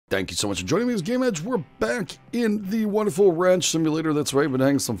Thank you so much for joining me. This GameEdged. We're back in the wonderful ranch simulator. That's right. Been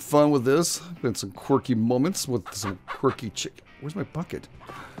having some fun with this. Been some quirky moments with some quirky chick. Where's my bucket?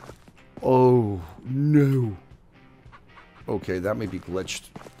 Oh no. Okay, that may be glitched.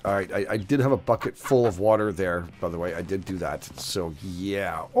 All right, I did have a bucket full of water there. By the way, I did do that. So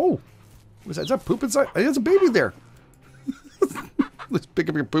yeah. Oh, was that? Is that poop inside? There's a baby there. Let's pick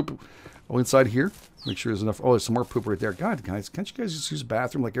up your poop. Oh, inside here. Make sure there's enough. Oh, there's some more poop right there. God, guys, can't you guys just use the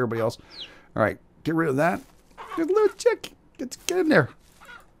bathroom like everybody else? All right, get rid of that. Good little chick. Get in there.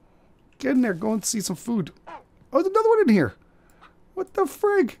 Get in there. Go and see some food. Oh, there's another one in here. What the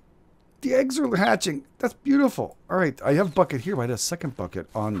frig? The eggs are hatching. That's beautiful. All right, I have a bucket here, but I had a second bucket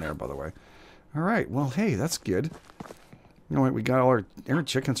on there, by the way. All right, well, hey, that's good. You know what? We got all our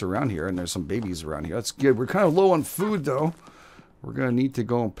chickens around here, and there's some babies around here. That's good. We're kind of low on food, though. We're going to need to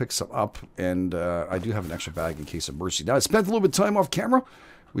go and pick some up, and I do have an extra bag in case of emergency. Now, I spent a little bit of time off camera.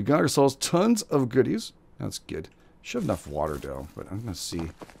 We got ourselves tons of goodies. That's good. Should have enough water, though, but I'm going to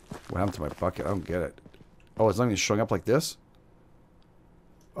see what happened to my bucket. I don't get it. Oh, it's not even showing up like this?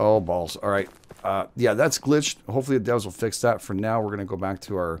 Oh, balls. All right. Yeah, that's glitched. Hopefully the devs will fix that. For now, we're going to go back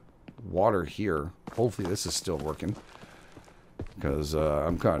to our water here. Hopefully this is still working, because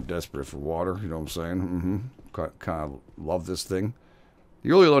I'm kind of desperate for water. You know what I'm saying? Kind of love this thing.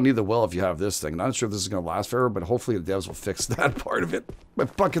 You really don't need the well if you have this thing. Not sure if this is going to last forever, but hopefully the devs will fix that part of it. My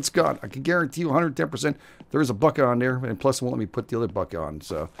bucket's gone. I can guarantee you 110% there is a bucket on there, and plus it won't let me put the other bucket on.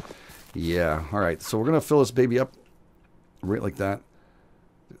 So, yeah. All right. So we're going to fill this baby up right like that.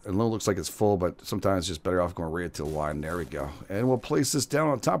 It looks like it's full, but sometimes it's just better off going right to the line. There we go. And we'll place this down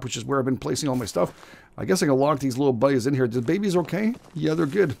on top, which is where I've been placing all my stuff. I guess I can lock these little buddies in here. The babies okay? Yeah, they're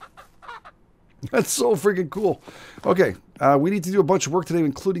good. That's so freaking cool. Okay, we need to do a bunch of work today,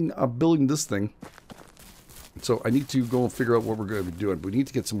 including building this thing. So I need to go and figure out what we're going to be doing. We need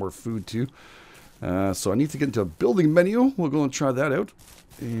to get some more food, too. So I need to get into a building menu. We'll go and try that out.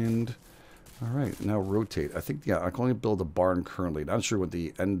 And, all right, now rotate. I think, yeah, I can only build a barn currently. Not sure what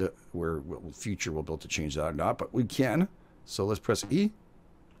the end, future we'll be able to change that or not, but we can. So let's press E.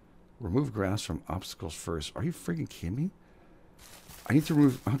 Remove grass from obstacles first. Are you freaking kidding me? I need to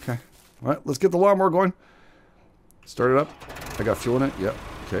remove, okay. All right, let's get the lawnmower going. Start it up. I got fuel in it. Yep.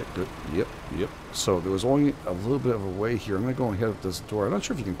 Okay, good. Yep. So there was only a little bit of a way here. I'm going to go and hit up this door. I'm not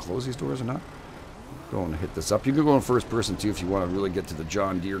sure if you can close these doors or not. Go and hit this up. You can go in first person, too, if you want to really get to the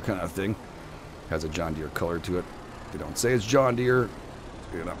John Deere kind of thing. Has a John Deere color to it. They don't say it's John Deere.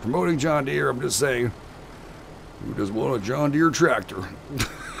 You're not promoting John Deere. I'm just saying, who does want a John Deere tractor?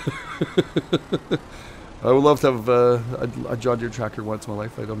 I would love to have a John Deere tractor once in my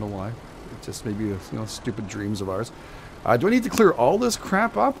life. I don't know why. It just maybe stupid dreams of ours. Do I need to clear all this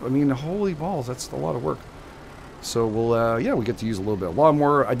crap up? I mean, holy balls, that's a lot of work. So we'll, yeah, we get to use a little bit of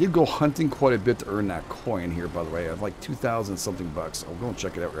lawnmower. I did go hunting quite a bit to earn that coin here, by the way. I have like 2,000 something bucks. I'll go and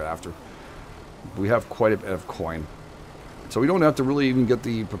check it out right after. We have quite a bit of coin. So we don't have to really even get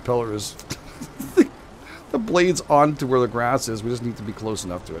the propellers, the blades onto where the grass is. We just need to be close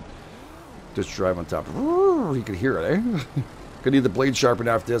enough to it. Just drive on top. You can hear it, eh? Gonna need the blade sharpened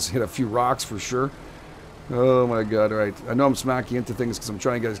after this. Hit a few rocks for sure. Oh my god, all right. I know I'm smacking into things because I'm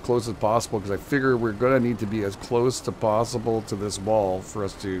trying to get as close as possible, because I figure we're gonna need to be as close to possible to this wall for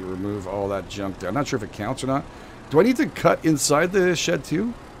us to remove all that junk there. I'm not sure if it counts or not. Do I need to cut inside the shed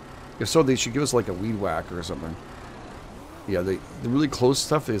too? If so, they should give us like a weed whacker or something. Yeah, the really close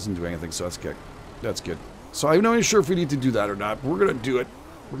stuff isn't doing anything, so that's good. That's good. So I'm not even sure if we need to do that or not, but we're gonna do it.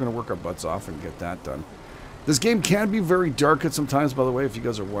 We're going to work our butts off and get that done. This game can be very dark at some times, by the way, if you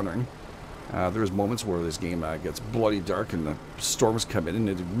guys are wondering. There's moments where this game gets bloody dark and the storms come in and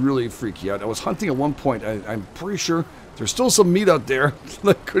it really freak you out. I was hunting at one point. I'm pretty sure there's still some meat out there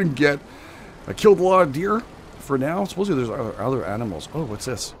that I couldn't get. I killed a lot of deer for now. Supposedly there's other animals. Oh, what's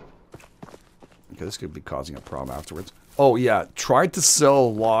this? Okay, this could be causing a problem afterwards. Oh, yeah. Tried to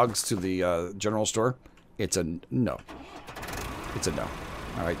sell logs to the general store. It's a no. It's a no.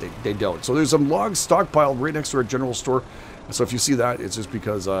 All right, they don't. So there's some logs stockpiled right next to our general store. So if you see that, it's just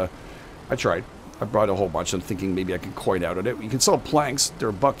because I tried. I brought a whole bunch. I'm thinking maybe I can coin out on it. You can sell planks.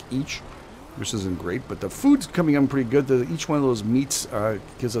 They're $1 each, which isn't great. But the food's coming in pretty good. Each one of those meats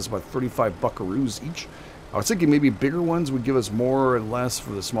gives us about 35 buckaroos each. I was thinking maybe bigger ones would give us more or less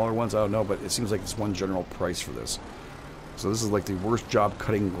for the smaller ones. I don't know, but it seems like it's one general price for this. So this is like the worst job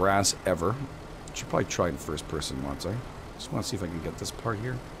cutting grass ever. Should probably try in first person once, eh? Just want to see if I can get this part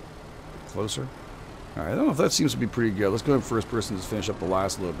here closer. All right, I don't know if that seems to be pretty good. Let's go in first person to finish up the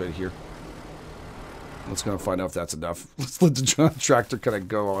last little bit here. Let's go and find out if that's enough. Let's let the tractor kind of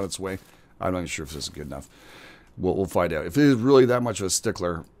go on its way. I'm not even sure if this is good enough. We'll find out. If it is really that much of a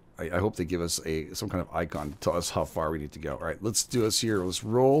stickler, I hope they give us some kind of icon to tell us how far we need to go. All right, let's do this here. Let's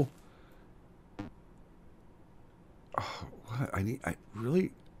roll. Oh, what? I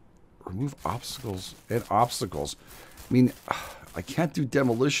really remove obstacles and obstacles. I mean, I can't do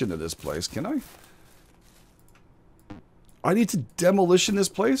demolition of this place, can I? I need to demolition this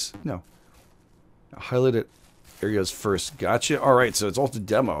place? No. Highlighted areas first. Gotcha. All right, so it's all to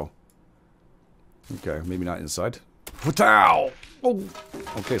demo. Okay, maybe not inside. Pow! Oh.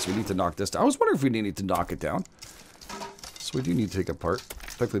 Okay, so we need to knock this down. I was wondering if we need to knock it down. So we do need to take it apart.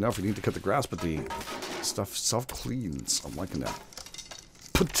 Technically enough, we need to cut the grass, but the stuff self-cleans. I'm liking that.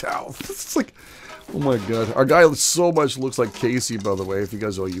 Pow! It's like, oh my god. Our guy so much looks like Casey, by the way. If you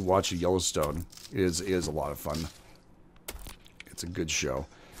guys know, you watch Yellowstone. It is a lot of fun. It's a good show.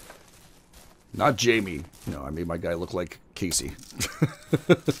 Not Jamie. No, I made my guy look like Casey.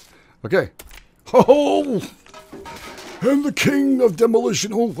 Okay. Oh! And the king of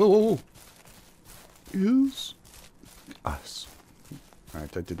demolition is us.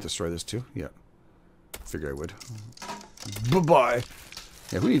 Alright, I did destroy this too? Yeah. Figure I would. Bye-bye.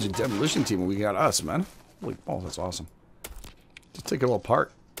 Yeah, who needs a demolition team when we got us, man? Holy balls, that's awesome. Just take it all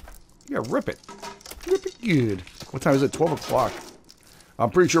apart. Yeah, rip it. Rip it good. What time is it? 12 o'clock. I'm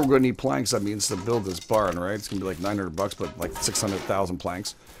pretty sure we're going to need planks, that means, to build this barn, right? It's going to be like 900 bucks, but like 600,000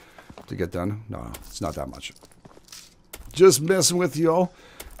 planks to get done. No, it's not that much. Just messing with y'all.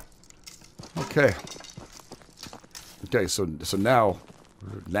 Okay. Okay, so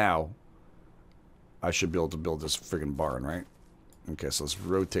now I should be able to build this friggin' barn, right? Okay, so let's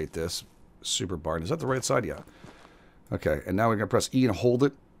rotate this. Super barn. Is that the right side? Yeah. Okay, and now we're going to press E and hold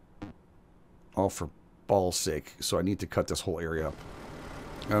it. All for ball's sake. So I need to cut this whole area up.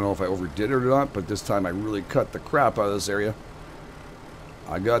 I don't know if I overdid it or not, but this time I really cut the crap out of this area.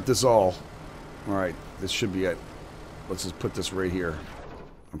 I got this all. Alright, this should be it. Let's just put this right here.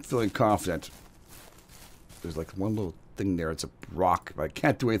 I'm feeling confident. There's like one little thing there. It's a rock. I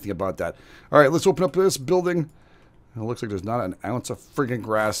can't do anything about that. Alright, let's open up this building. It looks like there's not an ounce of friggin'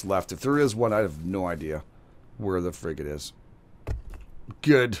 grass left. If there is one, I have no idea where the frig it is.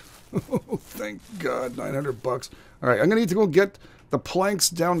 Good. Oh, thank God. 900 bucks. Alright, I'm going to need to go get the planks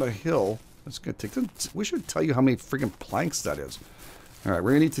down the hill. That's going to take them. We should tell you how many friggin' planks that is. Alright,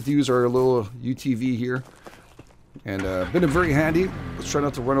 we're going to need to use our little UTV here. And been very handy. Let's try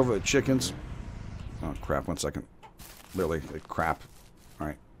not to run over the chickens. Oh, crap. 1 second. Literally, like crap.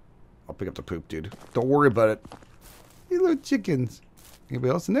 Alright. I'll pick up the poop, dude. Don't worry about it. You little chickens.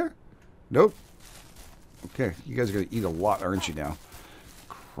 Anybody else in there? Nope. Okay, you guys are going to eat a lot, aren't you now?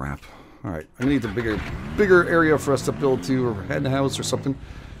 Crap. Alright, I need a bigger area for us to build to, or hen house or something.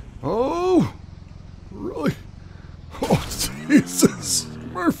 Oh! Really? Oh, Jesus!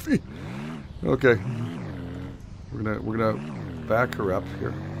 Murphy! Okay. We're gonna back her up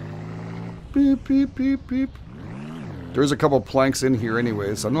here. Beep, beep, beep, beep. There's a couple planks in here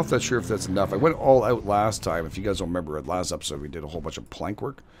anyways. I'm not that sure if that's enough. I went all out last time. If you guys don't remember it, last episode we did a whole bunch of plank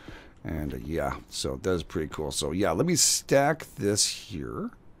work. And yeah, so that is pretty cool. So yeah, let me stack this here.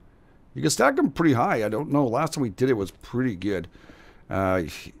 You can stack them pretty high. I don't know. Last time we did it was pretty good. I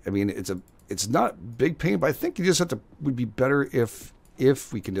mean, it's not big pain, but I think you just have to. Would be better if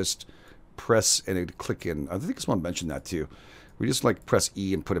we can just press and it'd click in. I think someone mentioned that too. We just like press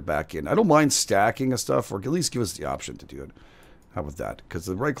E and put it back in. I don't mind stacking and stuff, or at least give us the option to do it. How about that? Because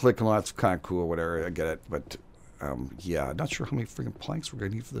the right click and all that's kind of cool, whatever. I get it, but yeah, not sure how many freaking planks we're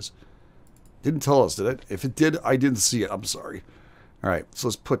gonna need for this. Didn't tell us, did it? If it did, I didn't see it. I'm sorry. All right, so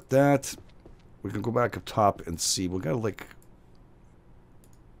let's put that. We can go back up top and see. We got like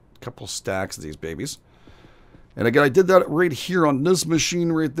a couple stacks of these babies. And again, I did that right here on this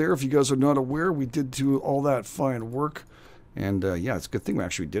machine right there. If you guys are not aware, we did do all that fine work. And yeah, it's a good thing we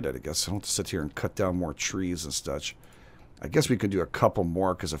actually did it, I guess. I don't have to sit here and cut down more trees and such. I guess we could do a couple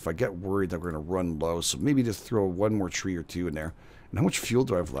more, because if I get worried that we're going to run low, so maybe just throw one more tree or two in there. And how much fuel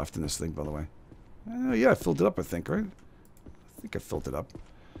do I have left in this thing, by the way? Yeah, I filled it up, I think, right? I think I filled it up.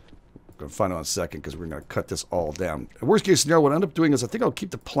 I'm going to find out in a second, because we're going to cut this all down. Worst case scenario, what I end up doing is I think I'll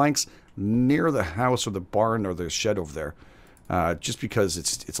keep the planks near the house or the barn or the shed over there. Just because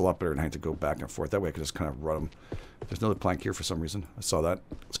it's a lot better than having to go back and forth. That way I can just kind of run them. There's another plank here for some reason. I saw that.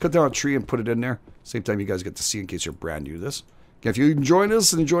 Let's cut down a tree and put it in there. Same time you guys get to see in case you're brand new to this. Again, if you're enjoying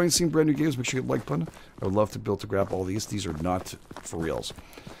this and enjoying seeing brand new games, make sure you hit the like button. I would love to be able to grab all these. These are not for reals.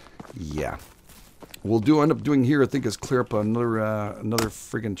 Yeah. We'll end up doing here, I think, is clear up another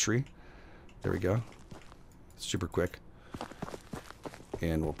friggin' tree. There we go. Super quick.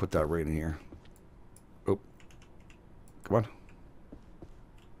 And we'll put that right in here. Oh. Come on.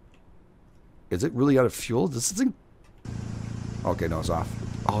 Is it really out of fuel? This thing... Okay, no, it's off.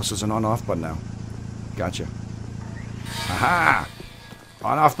 Oh, so there's an on-off button now. Gotcha. Aha!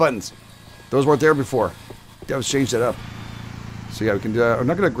 On-off buttons. Those weren't there before. Devs changed that up. So yeah, we can do that. I'm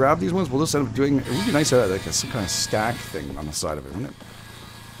not going to grab these ones. We'll just end up doing... It would be nice to have like some kind of stack thing on the side of it, wouldn't it?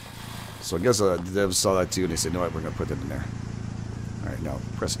 So I guess the devs saw that too, and they said, no, we're going to put that in there. Alright, now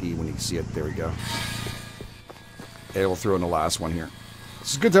press E when you see it. There we go. And we'll throw in the last one here.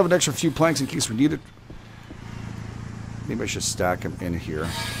 It's good to have an extra few planks in case we need it. Maybe I should stack them in here.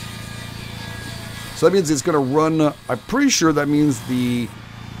 So that means it's going to run... I'm pretty sure that means the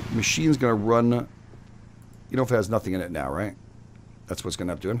machine's going to run... You know if it has nothing in it now, right? That's what's going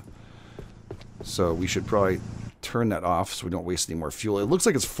to end up doing. So we should probably turn that off so we don't waste any more fuel. It looks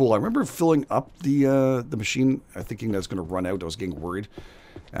like it's full. I remember filling up the machine, thinking that it's going to run out. I was getting worried.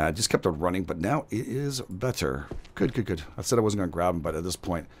 Just kept on running, but now it is better. Good, good, good. I said I wasn't going to grab them, but at this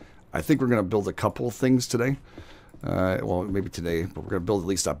point, I think we're going to build a couple of things today. Well, maybe today, but we're going to build at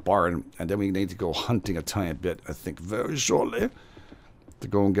least that barn, and then we need to go hunting a tiny bit, I think, very shortly, to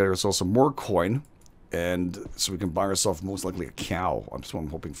go and get ourselves some more coin. And so we can buy ourselves most likely a cow. That's what I'm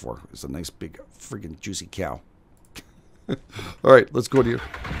hoping for. It's a nice big freaking juicy cow. Alright, let's go to here.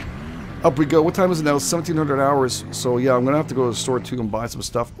 Up we go. What time is it now? It's 1700 hours. So yeah, I'm going to have to go to the store too and buy some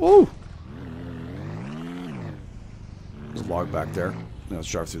stuff. Ooh! There's a log back there. Now let's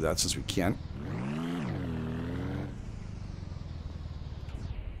drive through that since we can.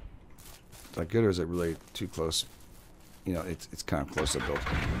 Is that good or is it really too close? You know, it's kind of close to build.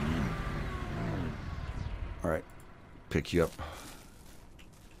 Alright, pick you up. I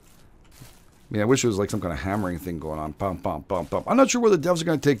mean, I wish it was like some kind of hammering thing going on. Bum, bum, bum, bum. I'm not sure where the devs are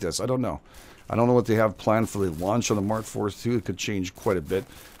going to take this. I don't know. I don't know what they have planned for the launch on the Mark IV 2. It could change quite a bit.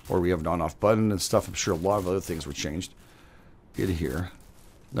 Or we have an on-off button and stuff. I'm sure a lot of other things were changed. Get here.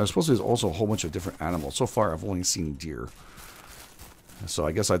 Now, supposed to be also a whole bunch of different animals. So far, I've only seen deer. So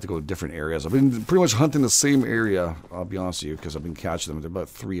I guess I have to go to different areas. I've been pretty much hunting the same area, I'll be honest with you, because I've been catching them. They're about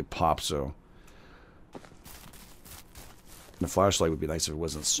 3 a pop, so... The flashlight would be nice if it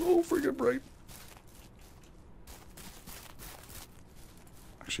wasn't so freaking bright.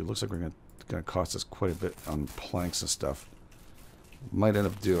 Actually, it looks like we're gonna cost us quite a bit on planks and stuff. Might end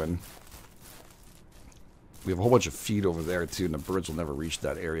up doing. We have a whole bunch of feed over there too, and the birds will never reach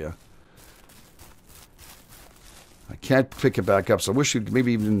that area. I can't pick it back up, so I wish you'd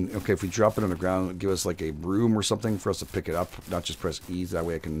maybe even, okay, if we drop it on the ground, give us like a broom or something for us to pick it up, not just press E, that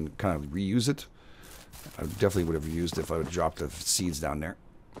way I can kind of reuse it. I definitely would have used it if I would have dropped the seeds down there.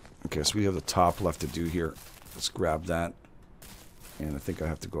 Okay, so we have the top left to do here. Let's grab that. And I think I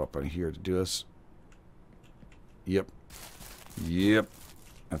have to go up on here to do this. Yep. Yep.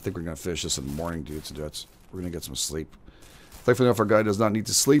 I think we're going to finish this in the morning, dudes and dudes. We're going to get some sleep. Thankfully enough, our guy does not need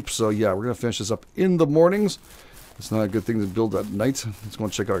to sleep. So, yeah, we're going to finish this up in the mornings. It's not a good thing to build at night. Let's go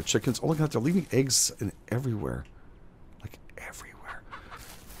and check out our chickens. Oh, look at that. They're leaving eggs in everywhere. Like, everywhere.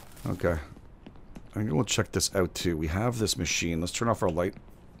 Okay. I'm going to check this out, too. We have this machine. Let's turn off our light.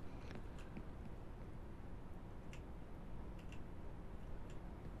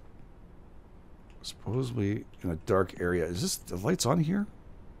 Supposedly in a dark area. Is this... the light's on here?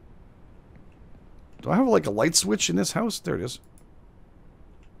 Do I have, like, a light switch in this house? There it is.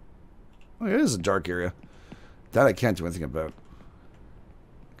 Oh, it is a dark area. That I can't do anything about.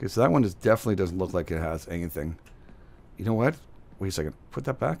 Okay, so that one just definitely doesn't look like it has anything. You know what? Wait a second. Put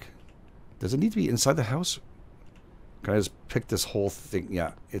that back. Does it need to be inside the house? Can I just pick this whole thing?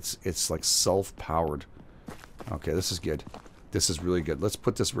 Yeah, it's like self-powered. Okay, this is good. This is really good. Let's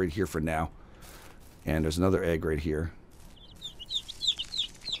put this right here for now. And there's another egg right here.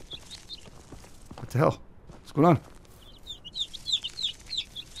 What the hell? What's going on?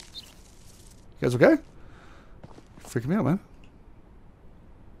 You guys okay? You're freaking me out, man.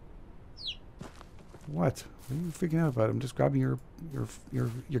 What? What are you freaking out about? I'm just grabbing your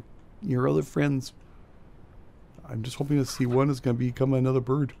other friends. I'm just hoping to see one is going to become another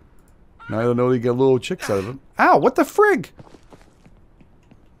bird. Now I don't know, you get little chicks out of them. Ow, what the frig?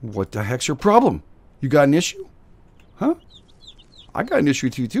 What the heck's your problem? You got an issue? Huh? I got an issue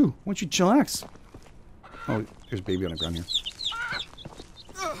with you too. Why don't you chillax? Oh, there's baby on the ground here.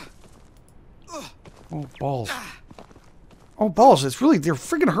 Oh, balls. Oh, balls. It's really, they're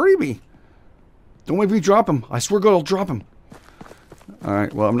freaking hurting me. Don't make me drop him. I swear to God, I'll drop him.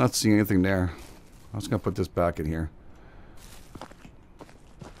 Alright, well, I'm not seeing anything there. I'm just going to put this back in here.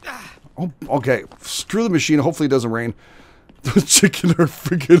 Oh, okay. Screw the machine. Hopefully it doesn't rain. Those chickens are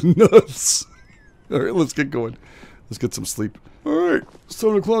freaking nuts. Alright, let's get going. Let's get some sleep. Alright,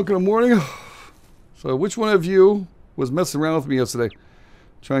 7 o'clock in the morning. So, which one of you was messing around with me yesterday?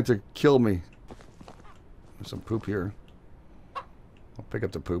 Trying to kill me. There's some poop here. I'll pick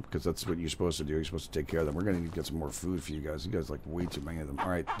up the poop because that's what you're supposed to do. You're supposed to take care of them. We're going to need to get some more food for you guys. You guys like way too many of them. All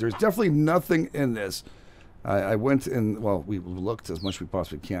right, there's definitely nothing in this. I went and, well, we looked as much as we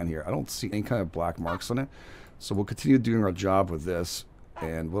possibly can here. I don't see any kind of black marks on it. So we'll continue doing our job with this.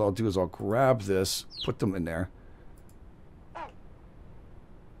 And what I'll do is I'll grab this, put them in there.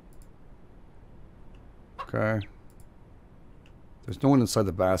 Okay. There's no one inside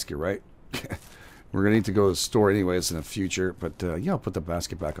the basket, right? We're going to need to go to the store anyways in the future. But, yeah, I'll put the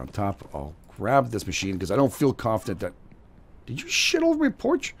basket back on top. I'll grab this machine because I don't feel confident that... Did you shit all over my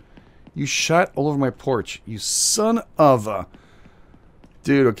porch? You shot all over my porch. You son of a...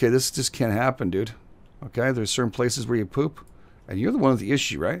 Dude, okay, this just can't happen, dude. Okay, there's certain places where you poop. And you're the one with the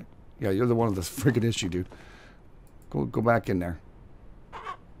issue, right? Yeah, you're the one with the friggin' issue, dude. Go back in there.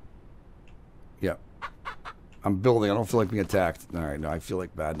 Yeah. I'm building. I don't feel like being attacked. Alright, no, I feel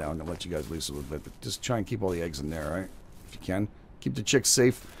like bad now. I'm going to let you guys loose a little bit. But just try and keep all the eggs in there, right? If you can. Keep the chicks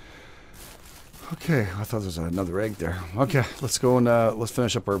safe. Okay, I thought there was another egg there. Okay, let's go and let's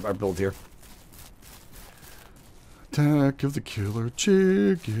finish up our build here. Attack of the killer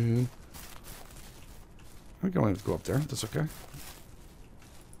chicken. I'm going to go up there. That's okay.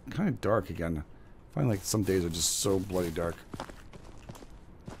 Kind of dark again. I find like some days are just so bloody dark.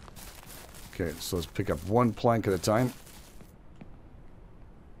 Okay, so let's pick up one plank at a time.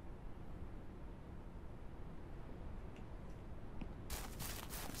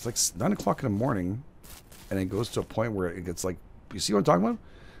 It's like 9 o'clock in the morning, and it goes to a point where it gets like, you see what I'm talking about?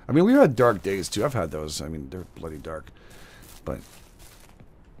 I mean, we've had dark days too. I've had those. I mean, they're bloody dark. But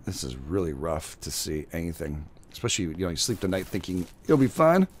this is really rough to see anything. Especially, you know, you sleep the night thinking, it'll be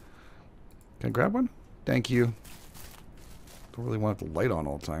fine. Can I grab one? Thank you. Don't really want the light on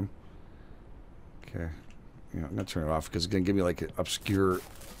all the time. Okay. Yeah, I'm going to turn it off because it's going to give me like an obscure,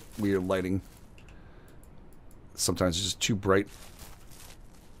 weird lighting. Sometimes it's just too bright.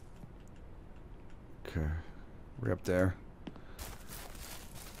 Okay, we're up there.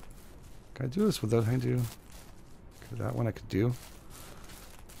 Can I do this without having to? Okay, that one I could do.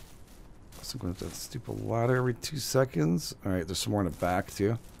 So I'm going to have that stupid ladder every 2 seconds. All right, there's some more in the back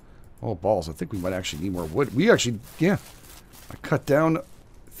too. Oh balls! I think we might actually need more wood. We actually, yeah. I cut down,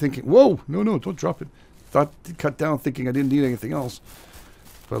 thinking, whoa, no, don't drop it. Thought cut down thinking I didn't need anything else,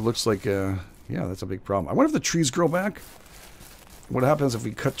 but it looks like, yeah, that's a big problem. I wonder if the trees grow back. What happens if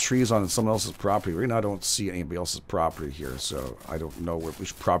we cut trees on someone else's property? Right now I don't see anybody else's property here, so I don't know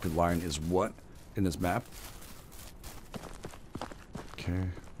which property line is what in this map. Okay,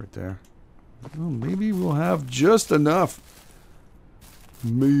 right there. Well, maybe we'll have just enough.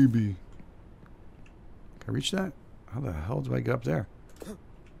 Maybe. Can I reach that? How the hell do I get up there?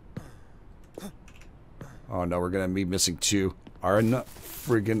 Oh no, we're going to be missing 2. Are not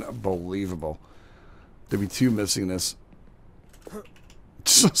friggin' believable. There'll be 2 missing this.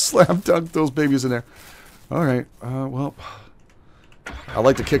 Just slam dunk those babies in there. Alright, well, I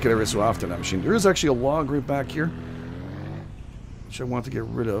like to kick it every so often, that machine. There is actually a log right back here, which I want to get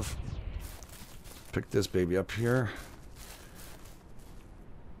rid of. Pick this baby up here.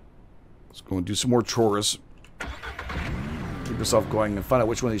 Let's go and do some more chores. Keep yourself going and find out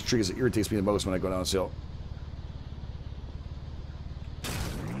which one of these trees that irritates me the most when I go down this hill.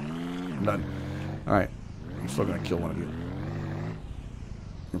 None. Alright, I'm still going to kill one of you.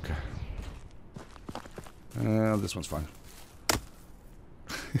 Okay. This one's fine.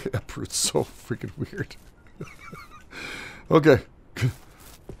 That fruit's so freaking weird. Okay.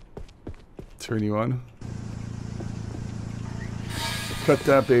 Turn you on. Cut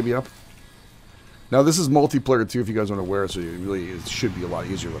that baby up. Now this is multiplayer too, if you guys aren't aware, so it should be a lot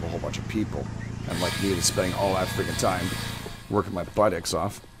easier with a whole bunch of people. And like me, that's spending all that freaking time working my buttocks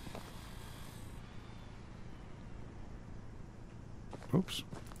off. Oops.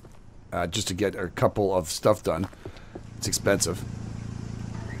 Just to get a couple of stuff done. It's expensive.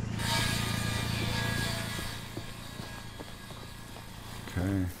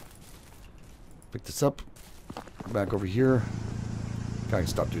 Okay. Pick this up. Back over here. Gotta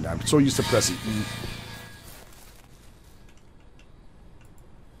stop doing that. I'm so used to pressing E.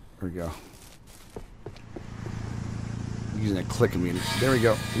 There we go. Using a click immediately. There we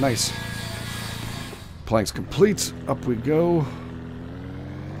go. Nice. Plank's complete. Up we go.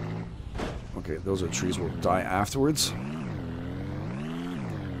 Okay, those are trees will die afterwards.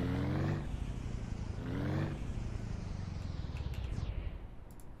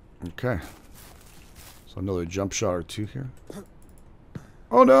 Okay. So another jump shot or 2 here.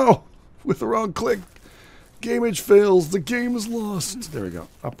 Oh no! With the wrong click. GameEdged fails. The game is lost. There we go.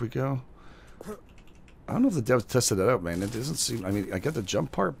 Up we go. I don't know if the devs tested that out, man. It doesn't seem... I mean, I get the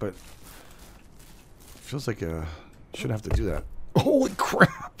jump part, but... It feels like shouldn't have to do that. Holy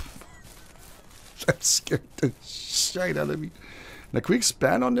crap! That scared the shit out of me. Now, can we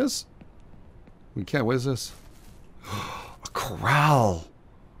expand on this? We can't. What is this? A corral.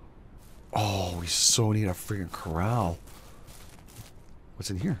 Oh, we so need a freaking corral. What's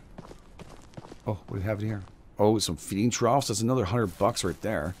in here? Oh, what do we have in here? Oh, some feeding troughs. That's another $100 right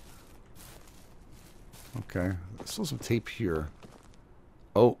there. Okay. Still some tape here.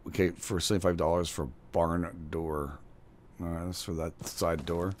 Oh, okay. For $75 for barn door. Alright, that's for that side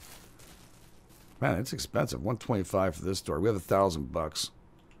door. Man, it's expensive. $125 for this door. We have $1,000.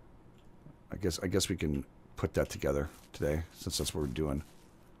 I guess we can put that together today, since that's what we're doing.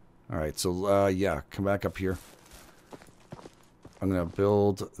 Alright, so yeah, come back up here. I'm gonna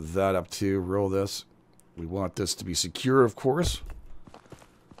build that up too. Roll this. We want this to be secure, of course.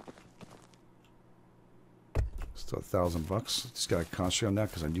 Still $1,000. Just gotta concentrate on that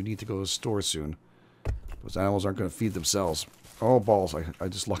because I do need to go to the store soon. Those animals aren't gonna feed themselves. Oh balls! I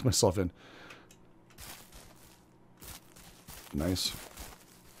just locked myself in. Nice.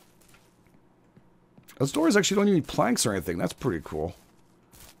 Those doors actually don't need planks or anything. That's pretty cool.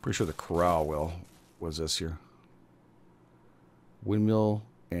 Pretty sure the corral will. What is this here? Windmill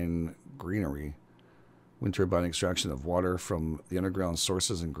and greenery. Wind turbine extraction of water from the underground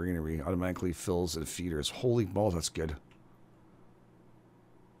sources and greenery automatically fills the feeders. Holy balls, that's good.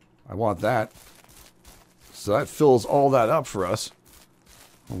 I want that. So that fills all that up for us.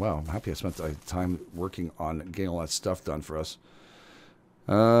 Oh wow, I'm happy I spent the time working on getting all that stuff done for us.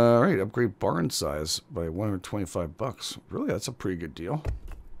 Alright, upgrade barn size by $125. Really, that's a pretty good deal.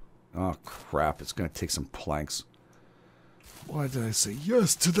 Oh crap, it's going to take some planks. Why did I say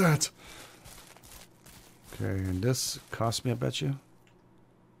yes to that? Okay, and this cost me, I bet you.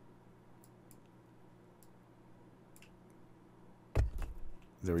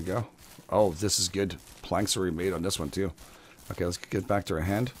 There we go. Oh, this is good. Planks are already made on this one too. Okay, let's get back to our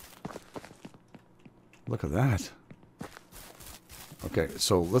hand. Look at that. Okay,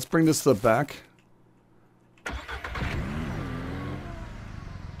 so let's bring this to the back.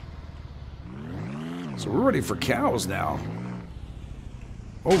 So we're ready for cows now.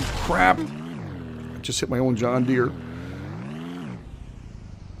 Oh crap! I just hit my own John Deere.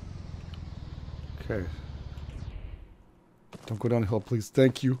 Okay. Don't go downhill, please.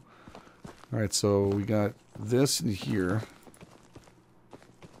 Thank you. Alright, so we got this in here.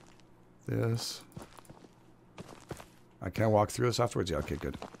 This. I can walk through this afterwards? Yeah, okay,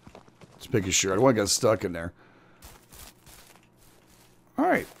 good. Just making sure. I don't want to get stuck in there.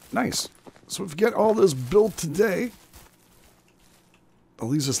 Alright, nice. So if we get all this built today, it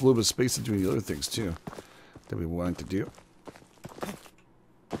leaves us a little bit of space to do the other things too that we wanted to do.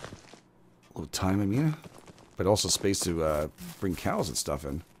 A little time, I mean. But also space to bring cows and stuff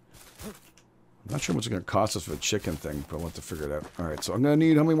in. I'm not sure how much it's going to cost us for the chicken thing, but I'll have to figure it out. Alright, so I'm going to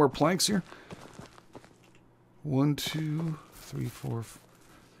need how many more planks here? 1, 2, 3, 4.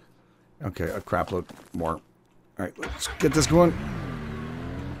 Okay, a crap load more. Alright, let's get this going.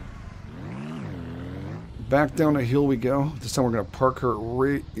 Back down a hill we go. This time we're going to park her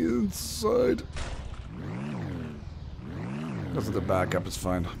right inside. Doesn't the back up, it's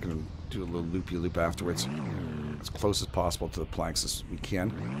fine. I'm going to do a little loopy-loop afterwards. As close as possible to the planks as we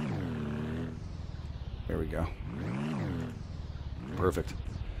can. There we go. Perfect.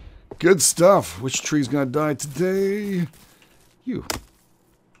 Good stuff. Which tree's going to die today? You.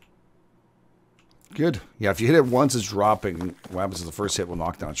 Good. Yeah, if you hit it once, it's dropping. What happens is the first hit will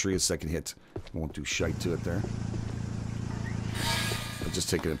knock down a tree. The second hit won't do shite to it there. I'll just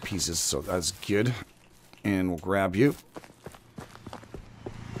take it in pieces, so that's good. And we'll grab you.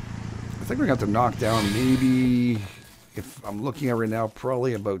 I think we're going to have to knock down maybe, if I'm looking at right now,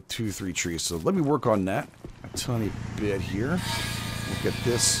 probably about 2-3 trees. So let me work on that a tiny bit here. We'll get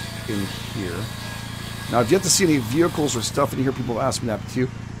this in here. Now, if you have to see any vehicles or stuff in here, people ask me that too.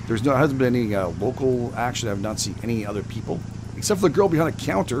 There's no, hasn't been any local action. I have not seen any other people, except for the girl behind the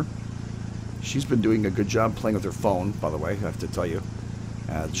counter. She's been doing a good job playing with her phone, by the way, I have to tell you.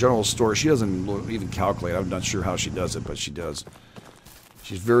 General store, she doesn't even calculate. I'm not sure how she does it, but she does.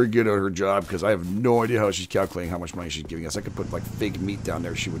 She's very good at her job because I have no idea how she's calculating how much money she's giving us. I could put like fake meat down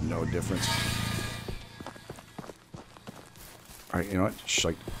there. She would know a difference. Alright, you know what?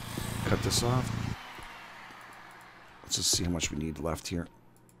 Should I cut this off? Let's just see how much we need left here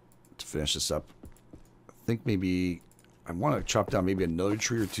to finish this up. I think maybe I want to chop down maybe another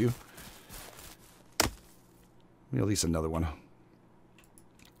tree or two. Maybe at least another one.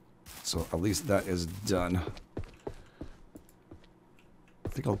 So at least that is done. I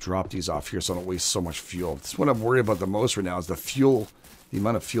think I'll drop these off here so I don't waste so much fuel. This is what I'm worried about the most right now is the fuel, the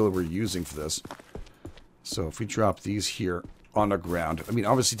amount of fuel that we're using for this. So if we drop these here, on the ground. I mean,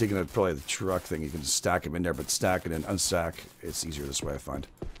 obviously taking probably the truck thing, you can just stack them in there, but stack and then unstack, it's easier this way, I find.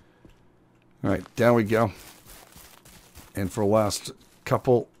 All right, down we go. And for the last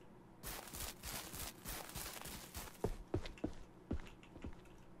couple...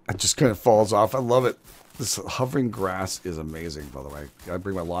 It just kind of falls off. I love it. This hovering grass is amazing, by the way. Gotta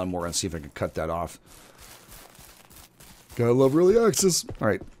bring my lawnmower and see if I can cut that off. Gotta love early access. All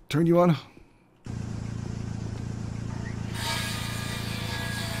right, turn you on.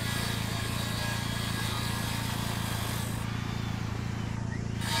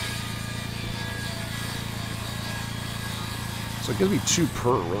 So it gives me 2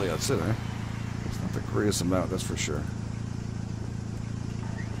 per, really, that's it, eh? It's not the greatest amount, that's for sure.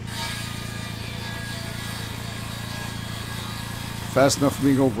 Fast enough for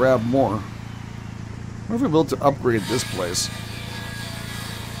me to go grab more. I wonder if we'll be able to upgrade this place.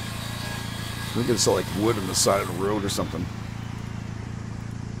 We can sell like wood on the side of the road or something.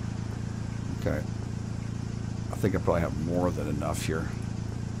 Okay. I think I probably have more than enough here.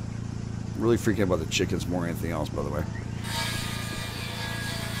 Really freaking out about the chickens more than anything else, by the way.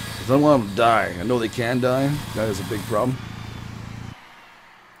 I don't want them to die. I know they can die. That is a big problem.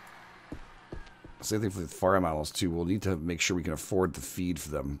 Same thing for the farm animals too. We'll need to make sure we can afford the feed for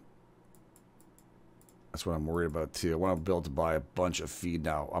them. That's what I'm worried about too. I want to be able to buy a bunch of feed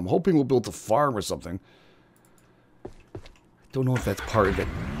now. I'm hoping we'll build a farm or something. I don't know if that's part of it.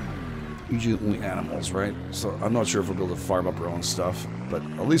 Usually only animals, right? So I'm not sure if we'll be able to farm up our own stuff. But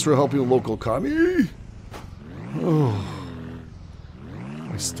at least we're helping the local economy. Oh.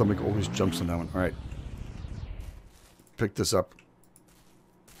 My stomach always jumps on that one. Alright. Pick this up.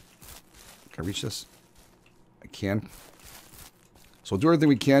 Can I reach this? I can. So we'll do everything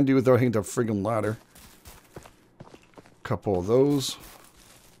we can do without hitting the friggin' ladder. Couple of those.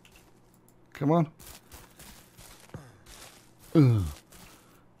 Come on. Ugh.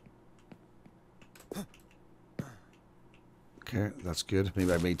 Okay, that's good.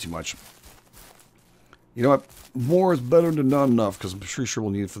 Maybe I made too much. You know what? More is better than not enough, because I'm pretty sure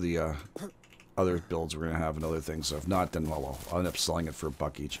we'll need it for the other builds we're going to have and other things. So if not, then well, I'll end up selling it for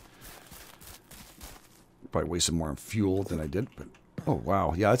 $1 each. Probably wasted more on fuel than I did, but oh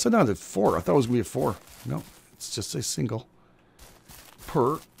wow, yeah, it's another 4. I thought it was gonna be a 4. No, it's just a single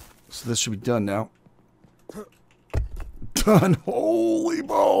per. So this should be done now. Done. Holy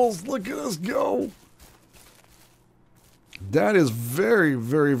balls! Look at us go. That is very,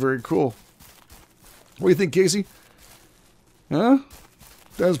 very, very cool. What do you think, Casey? Huh?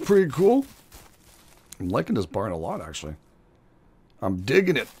 That's pretty cool. I'm liking this barn a lot, actually. I'm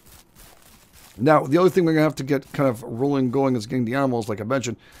digging it. Now, the other thing we're going to have to get kind of rolling going is getting the animals, like I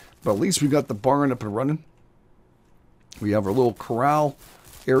mentioned. But at least we got the barn up and running. We have our little corral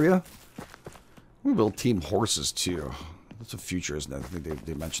area. We build team horses, too. That's a future, isn't it? I think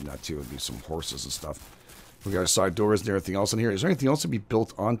they mentioned that, too. It'd be some horses and stuff. We got our side doors and everything else in here. Is there anything else to be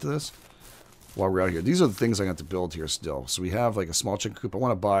built onto this while we're out here? These are the things I got to build here still. So we have, like, a small chicken coop. I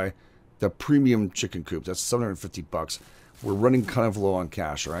want to buy the premium chicken coop. That's $750. We're running kind of low on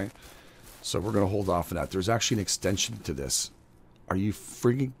cash, right? So we're going to hold off on that. There's actually an extension to this. Are you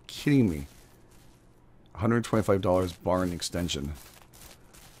freaking kidding me? $125 barn extension.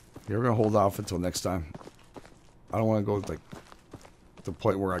 Yeah, we're going to hold off until next time. I don't want to go like the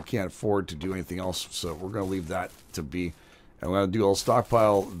point where I can't afford to do anything else. So we're going to leave that to be. And we're going to do. I'll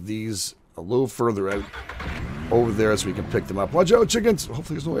stockpile these a little further out over there so we can pick them up. Watch out, chickens!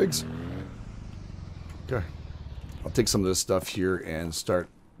 Hopefully there's no eggs. Okay. I'll take some of this stuff here and start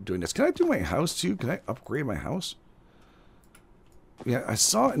doing this. Can I do my house too? Can I upgrade my house? Yeah, I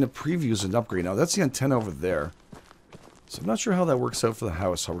saw in the previews an upgrade. Now that's the antenna over there. So I'm not sure how that works out for the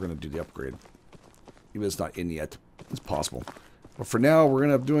house, how we're going to do the upgrade. Even it's not in yet. It's possible. But for now, we're going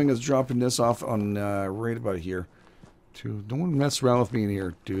to end up doing is dropping this off on right about here. Don't want to mess around with me in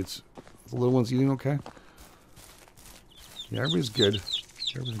here, dudes. The little one's eating okay? Yeah, everybody's good.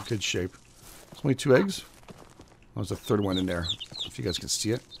 Everybody's in good shape. There's only 2 eggs. Oh, there's a third one in there. If you guys can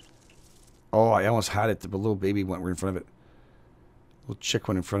see it. Oh, I almost had it. The little baby went right in front of it. Little chick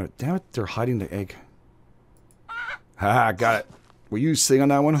went in front of it. Damn it, they're hiding the egg. Ha, got it. Were you sitting on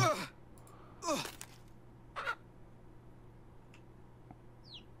that one?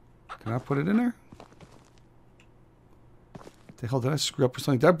 Can I put it in there? What the hell, did I screw up or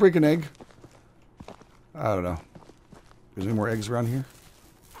something? Did I break an egg? I don't know. Is there any more eggs around here?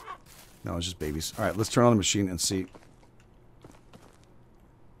 No, it's just babies. Alright, let's turn on the machine and see.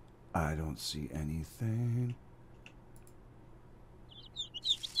 I don't see anything.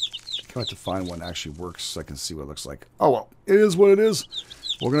 I have to find one that actually works so I can see what it looks like. Oh well, it is what it is.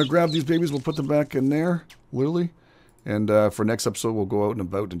 We're going to grab these babies. We'll put them back in there, literally. And for next episode, we'll go out and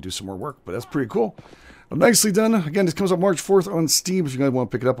about and do some more work. But that's pretty cool. Nicely done. Again, this comes out March 4th on Steam. If you guys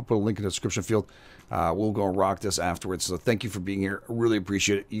want to pick it up, I'll put a link in the description field. We'll go and rock this afterwards. So thank you for being here. I really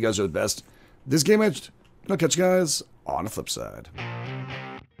appreciate it. You guys are the best. This is GameEdged. I'll catch you guys on the flip side.